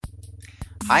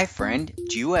Hi, friend.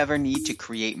 Do you ever need to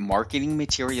create marketing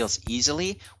materials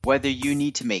easily? Whether you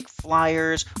need to make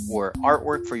flyers or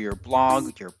artwork for your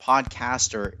blog, your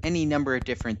podcast, or any number of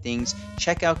different things,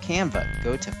 check out Canva.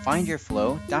 Go to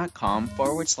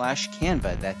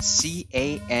findyourflow.com/Canva. That's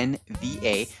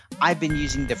CANVA. I've been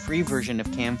using the free version of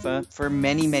Canva for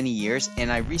many, many years,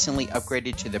 and I recently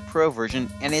upgraded to the pro version,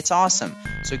 and it's awesome.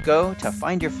 So go to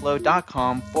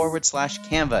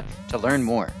findyourflow.com/Canva to learn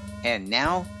more. And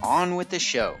now, on with the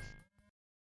show.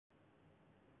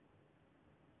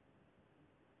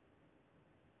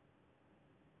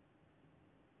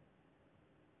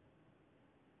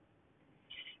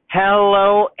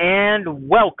 Hello and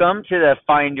welcome to the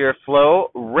Find Your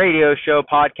Flow radio show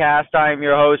podcast. I'm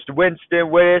your host, Winston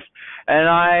Widdes, and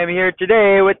I'm here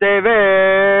today with a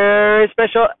very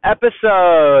special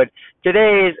episode.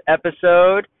 Today's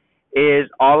episode is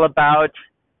all about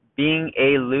being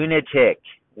a lunatic.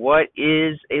 What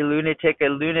is a lunatic? A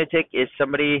lunatic is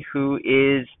somebody who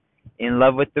is in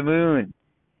love with the moon.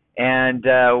 And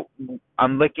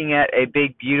I'm looking at a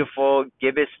big, beautiful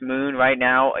gibbous moon right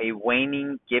now, a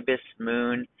waning gibbous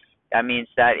moon. That means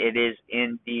that it is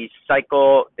in the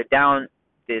cycle, the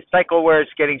cycle where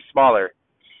it's getting smaller.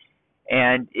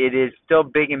 And it is still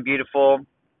big and beautiful.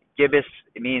 Gibbous,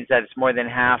 it means that it's more than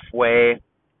halfway,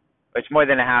 or it's more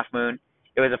than a half moon.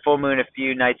 It was a full moon a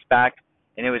few nights back,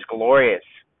 and it was glorious,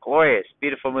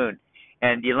 beautiful moon.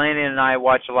 And Elena and I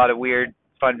watch a lot of weird,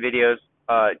 fun videos,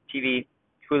 TV,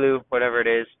 Hulu, whatever it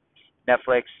is,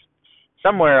 Netflix.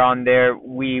 Somewhere on there,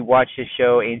 we watch the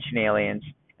show Ancient Aliens,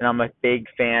 and I'm a big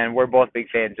fan. We're both big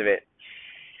fans of it.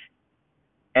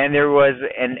 And there was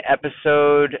an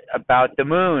episode about the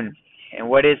moon. And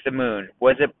what is the moon?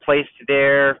 Was it placed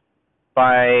there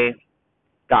by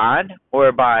God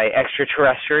or by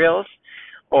extraterrestrials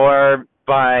or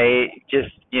by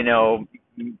just,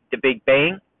 the Big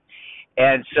Bang?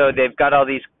 And so they've got all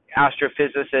these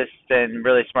astrophysicists and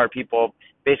really smart people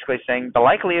basically saying the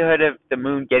likelihood of the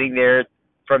moon getting there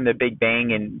from the Big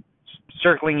Bang and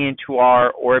circling into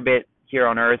our orbit here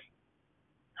on Earth,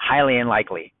 highly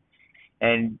unlikely.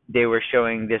 And they were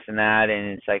showing this and that,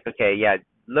 and it's like, okay, yeah,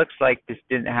 looks like this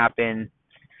didn't happen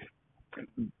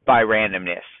by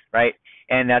randomness, right?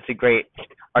 And that's a great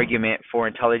argument for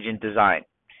intelligent design.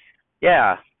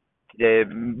 Yeah, the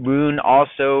moon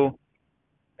also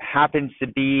happens to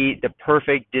be the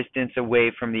perfect distance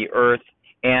away from the Earth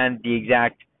and the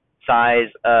exact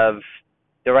size of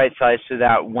the right size so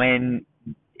that when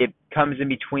it comes in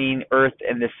between Earth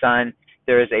and the sun,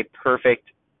 there is a perfect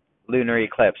lunar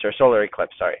eclipse or solar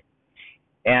eclipse, sorry.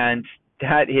 And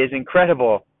that is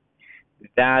incredible.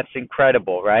 That's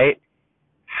incredible, right?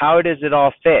 How does it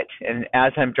all fit? And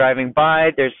as I'm driving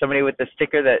by, there's somebody with a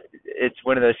sticker that it's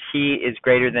one of those he is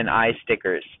greater than I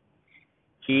stickers.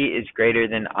 He is greater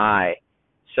than I.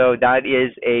 So that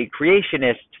is a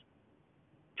creationist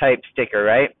type sticker,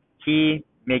 right? He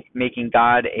making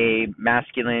God a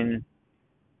masculine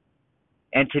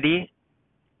entity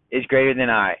is greater than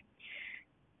I.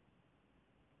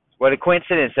 What a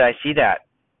coincidence that I see that.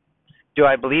 Do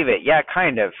I believe it? Yeah,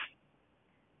 kind of.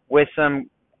 With some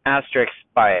asterisks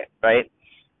by it, right?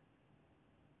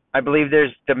 I believe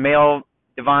there's the male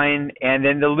divine and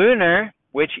then the lunar,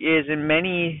 which is in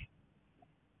many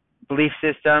belief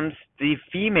systems, the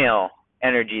female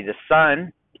energy, the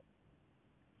sun,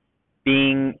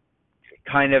 being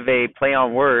kind of a play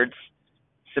on words,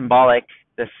 symbolic.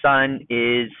 The sun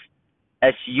is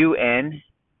S-U-N.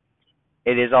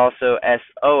 It is also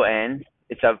S-O-N.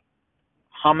 It's a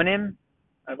homonym,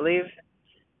 I believe.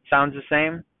 Sounds the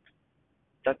same.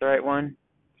 Is that the right one?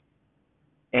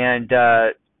 And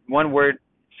one word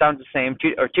sounds the same,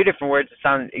 two different words that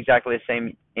sound exactly the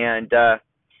same. And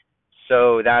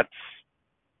so that's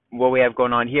what we have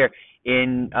going on here.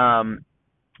 In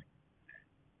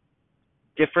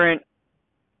different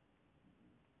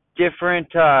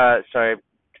sorry,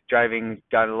 driving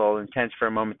got a little intense for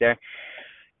a moment there.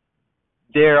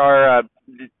 There are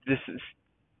this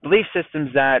belief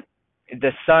systems that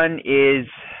the sun is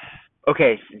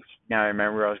okay. Now I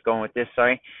remember where I was going with this.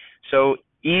 Sorry. So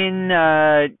in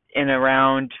and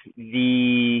around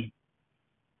the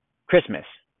Christmas,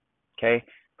 okay,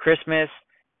 Christmas,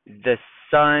 the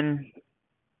sun.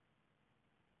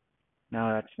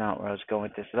 No, that's not where I was going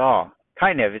with this at all.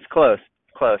 Kind of. It's close.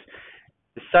 Close.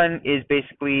 The sun is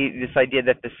basically this idea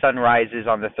that the sun rises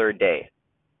on the third day.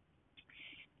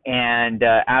 And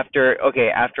after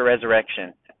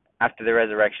resurrection, after the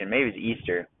resurrection, maybe it's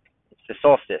Easter. It's the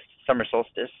solstice, summer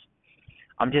solstice.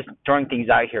 I'm just throwing things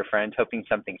out here, friends, hoping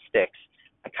something sticks.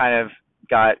 I kind of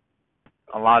got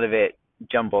a lot of it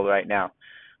jumbled right now.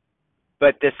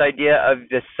 But this idea of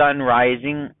the sun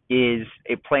rising is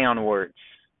a play on words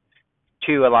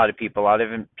to a lot of people. A lot of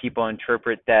people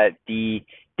interpret that the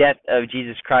death of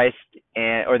Jesus Christ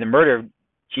or the murder of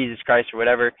Jesus Christ or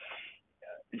whatever,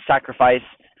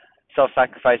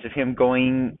 self-sacrifice of him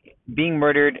being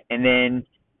murdered and then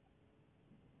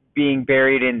being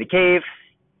buried in the cave,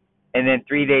 and then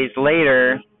 3 days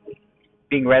later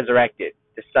being resurrected.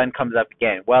 The sun comes up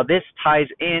again. Well, this ties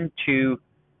into,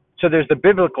 so there's the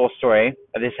biblical story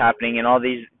of this happening and all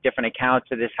these different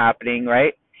accounts of this happening,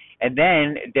 right? And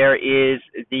then there is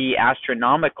the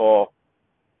astrological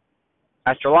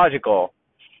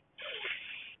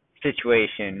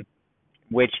situation,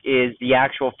 which is the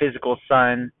actual physical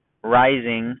sun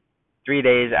rising 3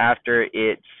 days after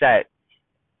it set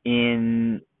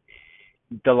in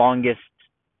the longest,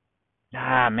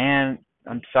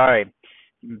 I'm sorry.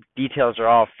 Details are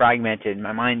all fragmented.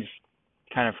 My mind's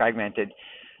kind of fragmented.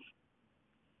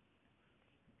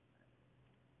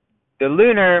 The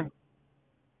lunar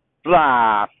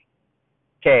blah.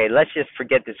 Okay, let's just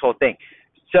forget this whole thing.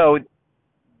 So,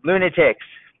 lunatics.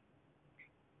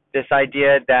 This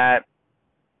idea that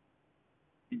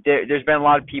there's been a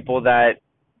lot of people that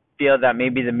feel that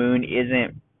maybe the moon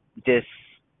isn't this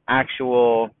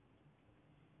actual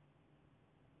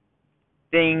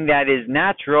thing that is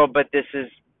natural, but this is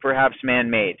perhaps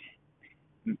man-made.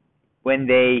 When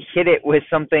they hit it with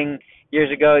something years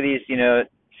ago, these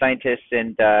scientists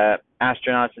and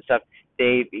astronauts and stuff,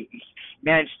 they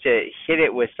managed to hit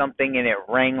it with something and it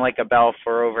rang like a bell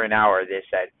for over an hour, they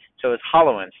said. So it was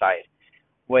hollow inside,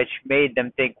 which made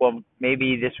them think, well,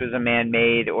 maybe this was a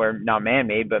man-made, or not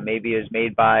man-made, but maybe it was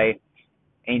made by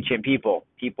ancient people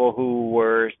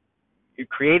who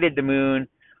created the moon,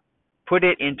 put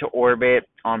it into orbit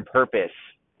on purpose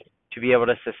to be able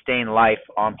to sustain life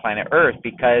on planet Earth,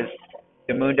 because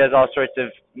the moon does all sorts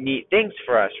of neat things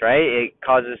for us, right? It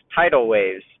causes tidal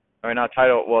waves, or not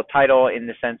tidal, well, tidal in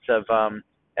the sense of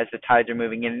as the tides are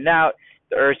moving in and out,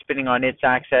 the Earth spinning on its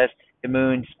axis, the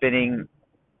moon spinning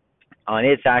on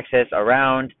its axis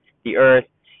around the Earth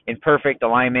in perfect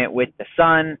alignment with the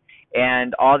sun,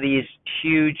 and all these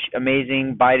huge,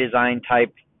 amazing by design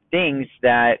type things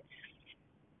that,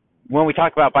 when we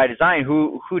talk about by design,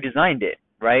 who designed it,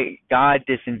 right? God,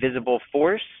 this invisible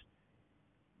force,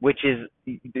 which is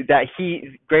that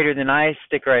he greater than I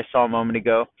sticker I saw a moment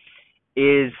ago,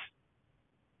 is,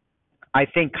 I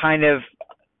think, kind of,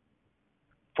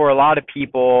 for a lot of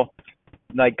people,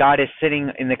 like God is sitting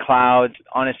in the clouds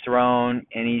on his throne,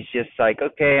 and he's just like,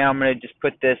 okay, I'm going to just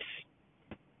put this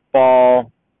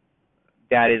ball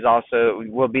that is also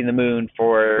will be the moon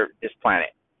for this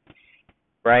planet,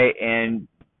 right? And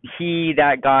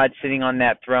that God sitting on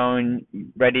that throne,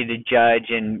 ready to judge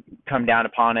and come down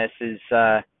upon us, is,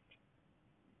 I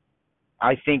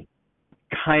think,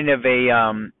 kind of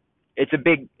it's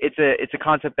a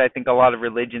concept that I think a lot of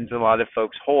religions, a lot of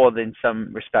folks hold in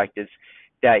some respect, is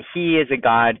that he is a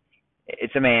God,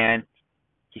 it's a man,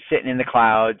 he's sitting in the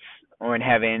clouds or in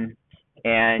heaven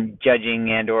and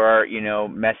judging and or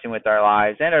messing with our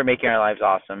lives and or making our lives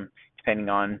awesome, depending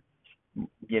on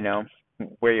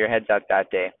where your head's at that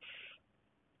day.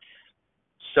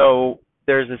 So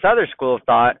there's this other school of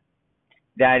thought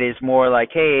that is more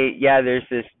like, hey, yeah, there's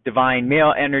this divine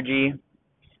male energy,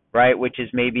 right, which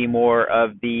is maybe more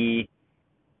of the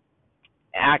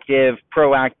active,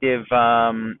 proactive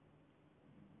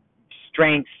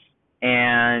strength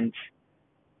and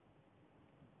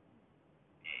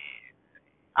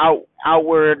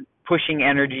outward pushing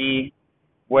energy,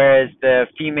 whereas the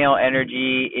female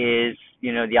energy is,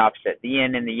 the opposite, the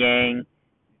yin and the yang,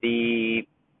 the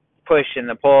push and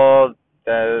the pull,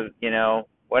 the,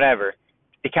 whatever,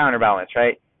 the counterbalance,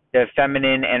 right? The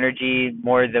feminine energy,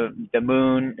 more the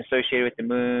moon, associated with the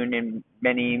moon in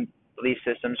many belief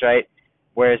systems, right?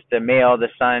 Whereas the male, the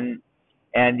sun,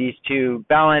 and these two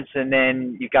balance, and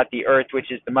then you've got the earth,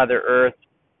 which is the mother earth,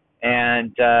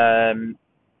 and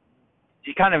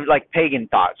kind of like pagan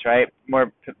thoughts, right?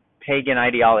 More pagan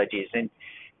ideologies. And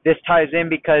this ties in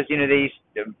because, these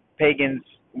pagans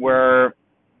were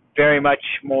very much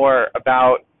more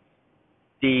about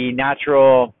the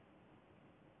natural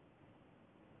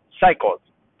cycles,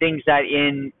 things that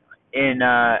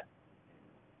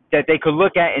that they could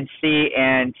look at and see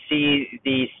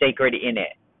the sacred in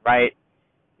it, right?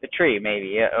 The tree,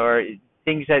 maybe, or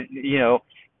things that,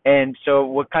 and so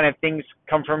what kind of things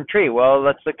come from a tree? Well,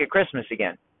 let's look at Christmas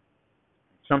again.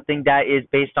 Something that is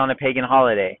based on a pagan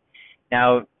holiday.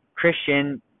 Now,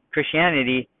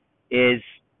 Christianity is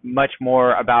much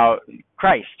more about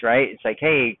Christ, right? It's like,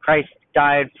 hey, Christ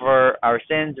died for our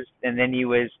sins, and then he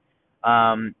was,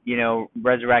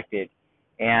 resurrected.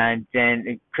 and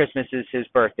then Christmas is his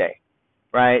birthday,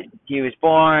 right? He was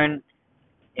born,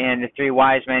 and the three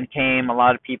wise men came. A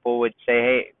lot of people would say,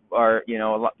 hey, or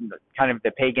kind of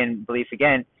the pagan belief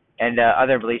again, and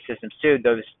other belief systems too.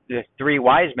 The three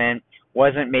wise men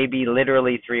wasn't maybe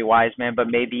literally three wise men, but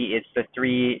maybe it's the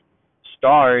three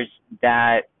stars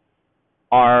that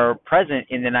are present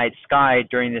in the night sky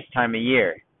during this time of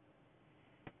year.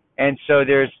 And so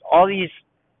there's all these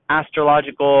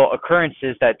astrological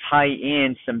occurrences that tie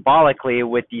in symbolically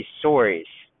with these stories.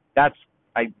 That's,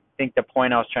 I think, the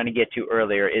point I was trying to get to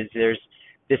earlier, is there's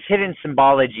this hidden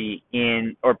symbology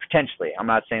in, or potentially, I'm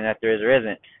not saying that there is or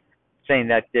isn't, saying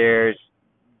that there's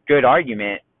good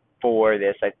argument for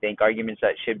this, I think, arguments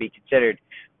that should be considered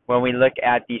when we look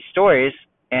at these stories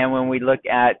and when we look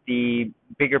at the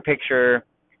bigger picture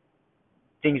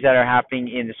things that are happening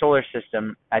in the solar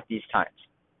system at these times.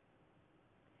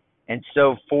 And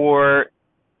so for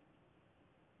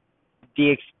the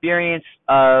experience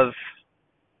of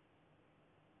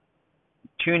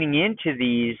tuning into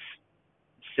these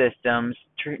systems,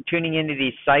 tuning into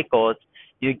these cycles,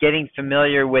 you're getting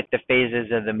familiar with the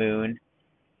phases of the moon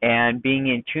and being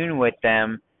in tune with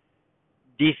them,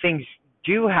 these things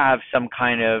do have some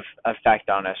kind of effect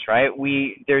on us, right?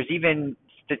 There's even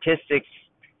statistics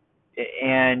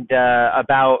and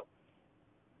about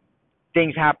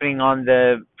things happening on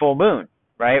the full moon,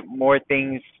 right? More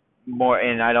things,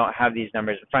 and I don't have these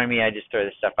numbers in front of me. I just throw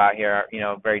this stuff out here,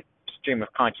 very stream of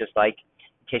conscious, like,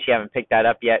 in case you haven't picked that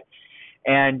up yet.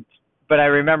 But I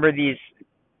remember these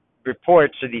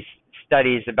reports or these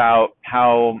studies about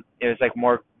how it was like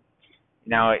more.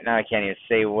 Now I can't even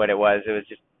say what it was. It was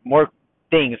just more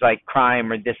things like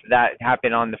crime or this that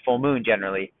happen on the full moon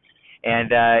generally,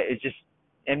 and it's just.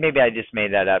 And maybe I just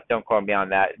made that up. Don't quote me on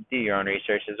that. Do your own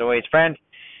research as always, friend.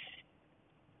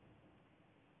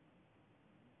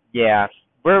 Yeah,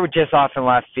 we're just off in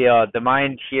left field. The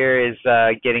mind here is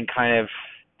getting kind of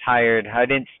tired. I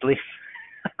didn't sleep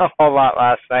a whole lot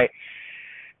last night.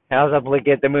 I was up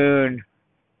looking at the moon.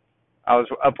 I was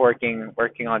up working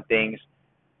on things.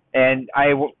 And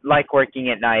I like working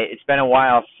at night. It's been a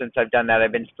while since I've done that.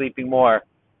 I've been sleeping more.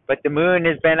 But the moon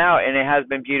has been out, and it has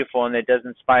been beautiful, and it does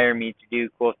inspire me to do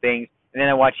cool things. And then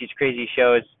I watch these crazy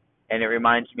shows, and it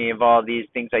reminds me of all these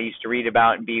things I used to read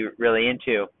about and be really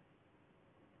into,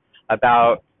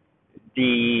 about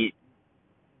the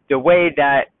way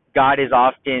that God is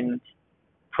often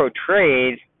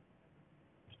portrayed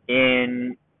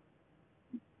in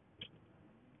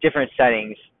different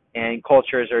settings and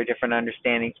cultures or different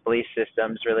understandings, belief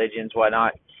systems, religions,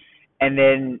 whatnot. And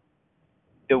then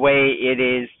the way it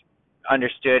is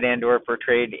understood and or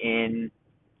portrayed in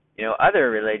other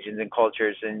religions and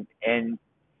cultures, and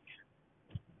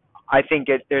I think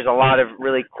there's a lot of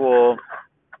really cool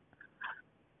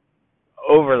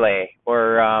overlay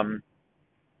or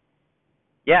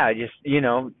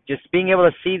just being able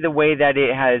to see the way that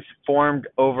it has formed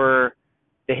over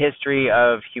the history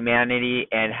of humanity,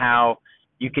 and how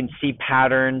you can see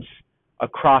patterns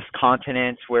across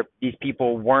continents where these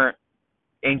people weren't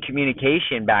in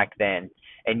communication back then,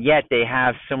 and yet they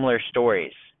have similar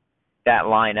stories that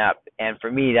line up. And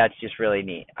for me, that's just really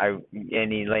neat.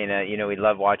 And Elena, we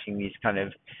love watching these kind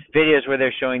of videos where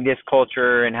they're showing this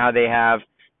culture and how they have,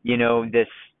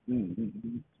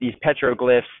 these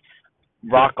petroglyphs,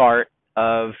 rock art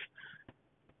of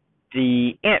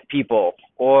the ant people,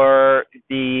 or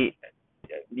the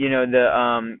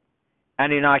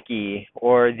Anunnaki,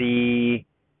 or these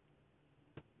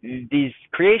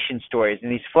creation stories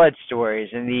and these flood stories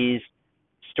and these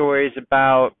stories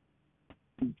about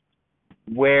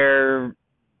where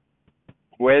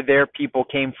their people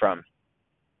came from.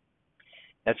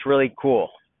 That's really cool.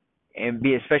 And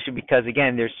especially because,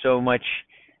 again, there's so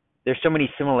many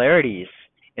similarities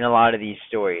in a lot of these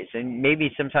stories, and maybe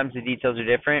sometimes the details are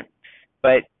different,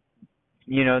 but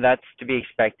that's to be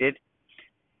expected.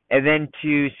 And then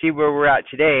to see where we're at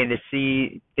today, and to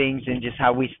see things and just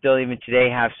how we still even today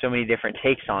have so many different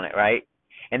takes on it, right?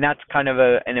 And that's kind of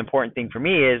an important thing for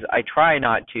me, is I try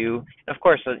not to. Of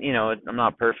course, I'm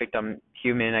not perfect. I'm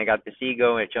human. I got this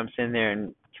ego, and it jumps in there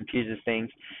and confuses things.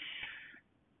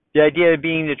 The idea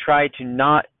being to try to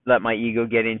not let my ego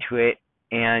get into it,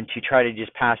 and to try to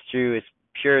just pass through as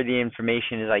pure the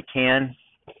information as I can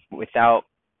without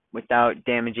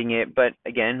damaging it. But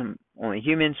again, I'm only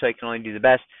human, so I can only do the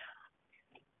best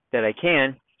that I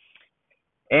can.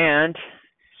 And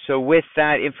so with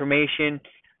that information,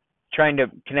 trying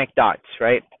to connect dots,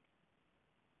 right?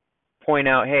 Point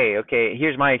out, hey, okay,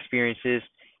 here's my experiences.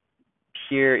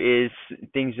 Here are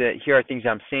things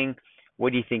I'm seeing.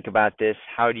 What do you think about this?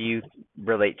 How do you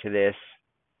relate to this?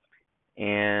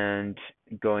 and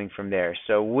going from there.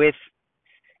 So with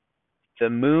the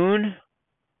moon,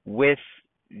 with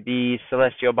the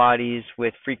celestial bodies,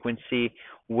 with frequency,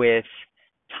 with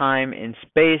time and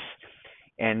space,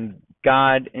 and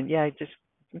God, and yeah, just,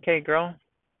 okay, girl,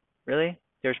 really?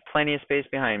 There's plenty of space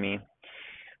behind me,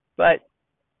 but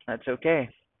that's okay.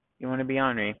 You want to be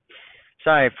ornery.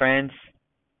 Sorry, friends.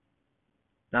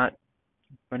 Not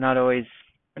we're not always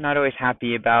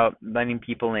happy about letting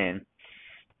people in,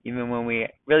 even when we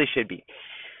really should be.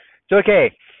 It's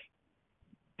okay.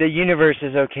 The universe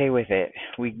is okay with it.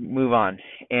 We move on.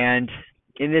 And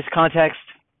in this context,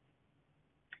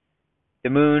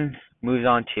 the moon moves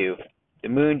on too. The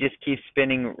moon just keeps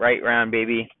spinning right round,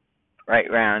 baby. Right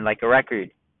round, like a record,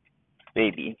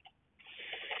 baby.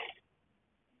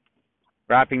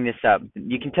 Wrapping this up.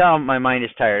 You can tell my mind is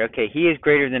tired. Okay, he is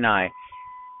greater than I.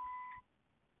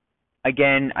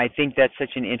 Again, I think that's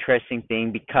such an interesting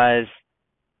thing because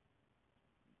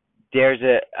there's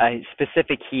a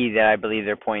specific he that I believe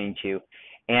they're pointing to.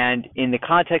 And in the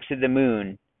context of the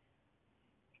moon,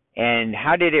 and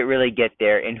how did it really get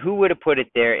there, and who would have put it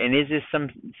there, and is this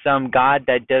some god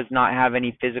that does not have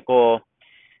any physical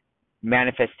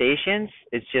manifestations?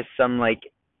 It's just some like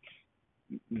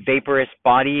vaporous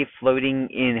body floating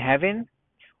in heaven?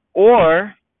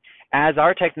 Or as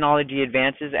our technology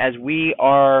advances, as we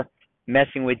are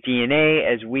messing with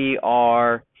DNA, as we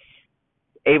are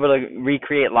able to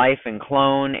recreate life and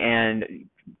clone, and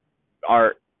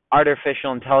our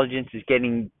artificial intelligence is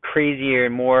getting crazier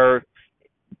and more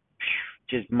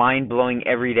just mind-blowing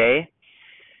every day,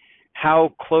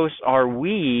 how close are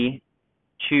we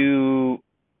to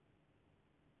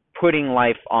putting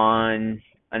life on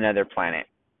another planet?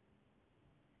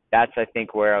 That's, I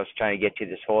think, where I was trying to get to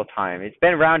this whole time. It's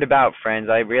been roundabout, friends.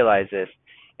 I realize this.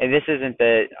 And this isn't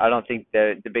I don't think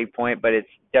the big point, but it's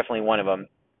definitely one of them,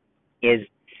 is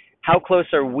how close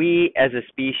are we as a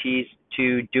species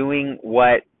to doing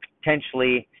what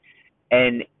potentially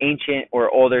an ancient or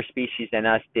older species than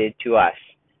us did to us?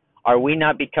 Are we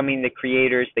not becoming the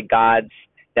creators, the gods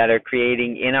that are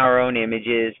creating in our own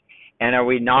images? And are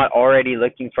we not already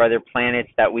looking for other planets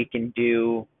that we can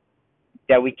do,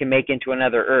 that we can make into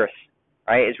another Earth,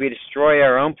 right? As we destroy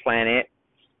our own planet,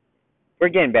 we're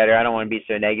getting better. I don't want to be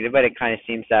so negative, but it kind of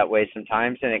seems that way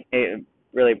sometimes, and it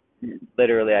really,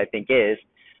 literally, I think is.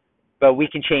 But we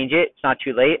can change it. It's not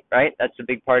too late, right? That's a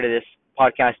big part of this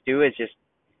podcast too, is just,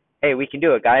 hey, we can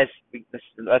do it, guys.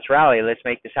 Let's rally. Let's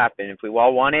make this happen. If we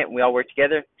all want it and we all work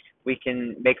together, we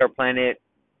can make our planet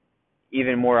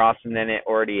even more awesome than it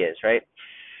already is, right?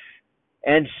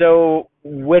 And so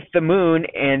with the moon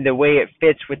and the way it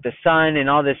fits with the sun and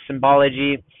all this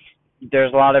symbology,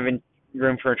 there's a lot of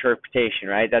room for interpretation,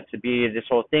 right? That's the beauty of this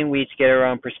whole thing. We each get our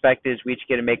own perspectives. We each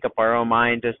get to make up our own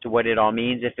minds as to what it all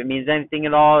means, if it means anything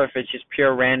at all, or if it's just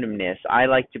pure randomness. I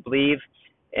like to believe,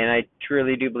 and I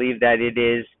truly do believe, that it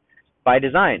is by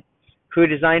design. Who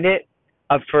designed it?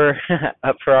 Up for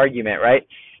argument, right?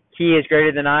 He is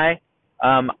greater than I.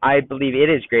 I believe it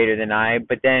is greater than I,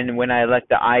 but then when I let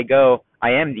the I go, I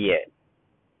am the it,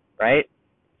 right?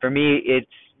 For me, it's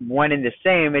one and the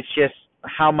same. It's just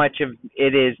how much of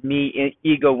it is me,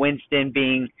 ego Winston,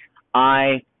 being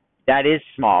I. That is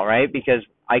small, right? Because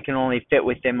I can only fit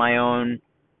within my own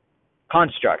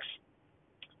constructs.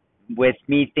 With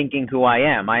me thinking who I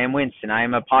am Winston. I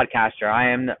am a podcaster.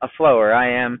 I am a flower.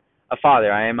 I am a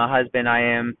father. I am a husband. I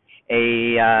am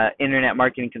a internet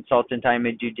marketing consultant. I am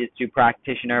a jiu-jitsu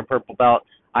practitioner, a purple belt.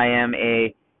 I am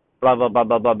a blah, blah, blah,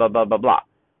 blah, blah, blah, blah, blah, blah.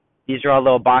 These are all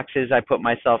little boxes I put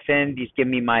myself in. These give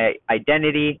me my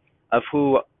identity of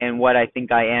who and what I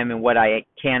think I am and what I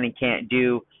can and can't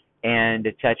do, and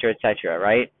et cetera,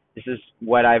 right? This is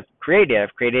what I've created.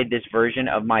 I've created this version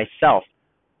of myself.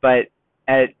 But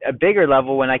at a bigger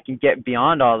level, when I can get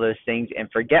beyond all those things and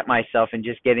forget myself and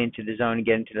just get into the zone and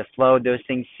get into the flow, those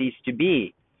things cease to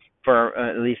be for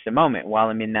at least a moment while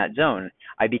I'm in that zone.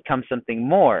 I become something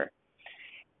more.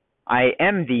 I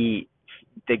am the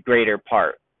greater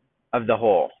part of the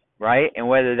whole, right? And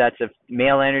whether that's a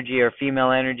male energy or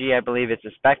female energy, I believe it's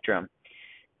a spectrum,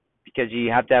 because you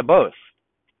have to have both.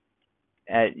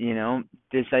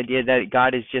 This idea that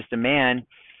God is just a man,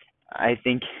 I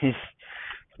think is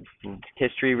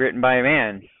history written by a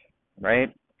man,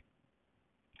 right?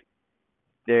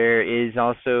 There is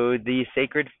also the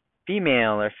sacred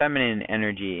female or feminine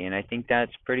energy, and I think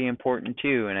that's pretty important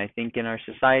too. And I think in our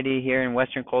society here in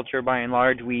Western culture, by and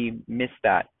large, we miss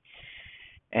that.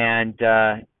 And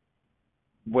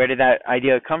where did that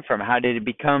idea come from? How did it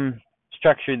become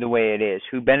structured the way it is?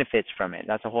 Who benefits from it?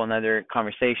 That's a whole other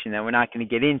conversation that we're not going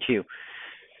to get into,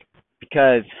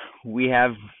 because we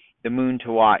have the moon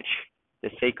to watch. the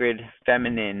sacred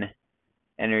feminine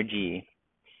energy.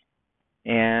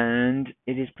 And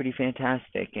it is pretty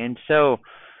fantastic. And so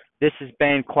this has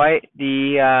been quite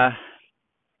the,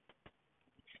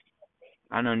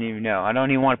 I don't even know. I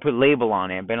don't even want to put a label on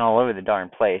it. I've been all over the darn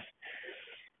place.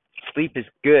 Sleep is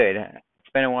good. It's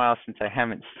been a while since I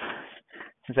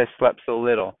slept so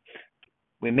little.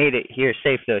 We made it here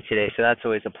safe though today, so that's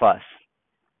always a plus.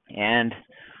 And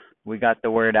we got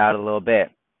the word out a little bit.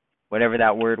 Whatever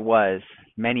that word was,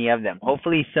 many of them.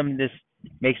 Hopefully some of this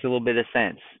makes a little bit of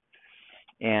sense.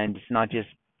 And it's not just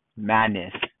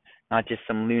madness, not just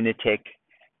some lunatic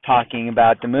talking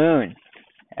about the moon,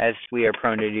 as we are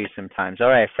prone to do sometimes. All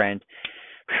right, friend.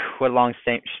 What a long,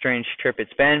 strange trip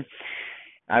it's been.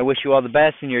 I wish you all the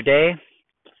best in your day.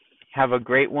 Have a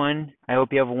great one. I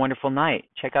hope you have a wonderful night.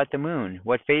 Check out the moon.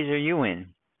 What phase are you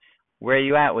in? Where are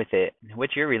you at with it?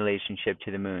 What's your relationship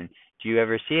to the moon? Do you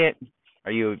ever see it?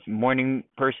 Are you a morning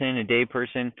person, a day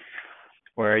person,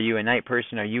 or are you a night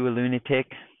person? Are you a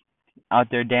lunatic out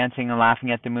there dancing and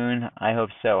laughing at the moon? I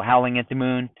hope so. Howling at the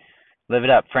moon. Live it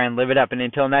up, friend. Live it up. And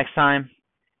until next time,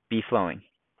 be flowing.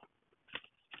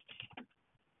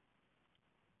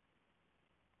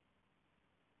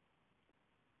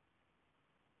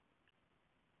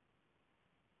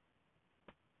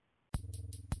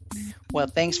 Well,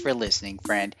 thanks for listening,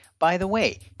 friend. By the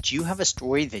way, do you have a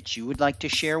story that you would like to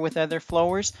share with other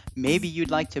flowers? Maybe you'd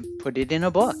like to put it in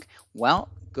a book. Well,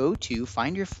 go to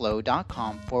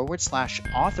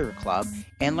findyourflow.com/author club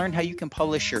and learn how you can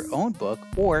publish your own book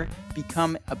or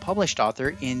become a published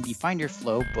author in the Find Your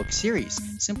Flow book series.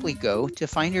 Simply go to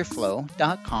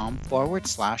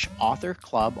findyourflow.com/author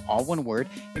club, all one word,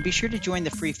 and be sure to join the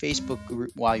free Facebook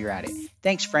group while you're at it.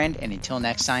 Thanks, friend, and until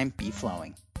next time, be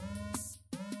flowing.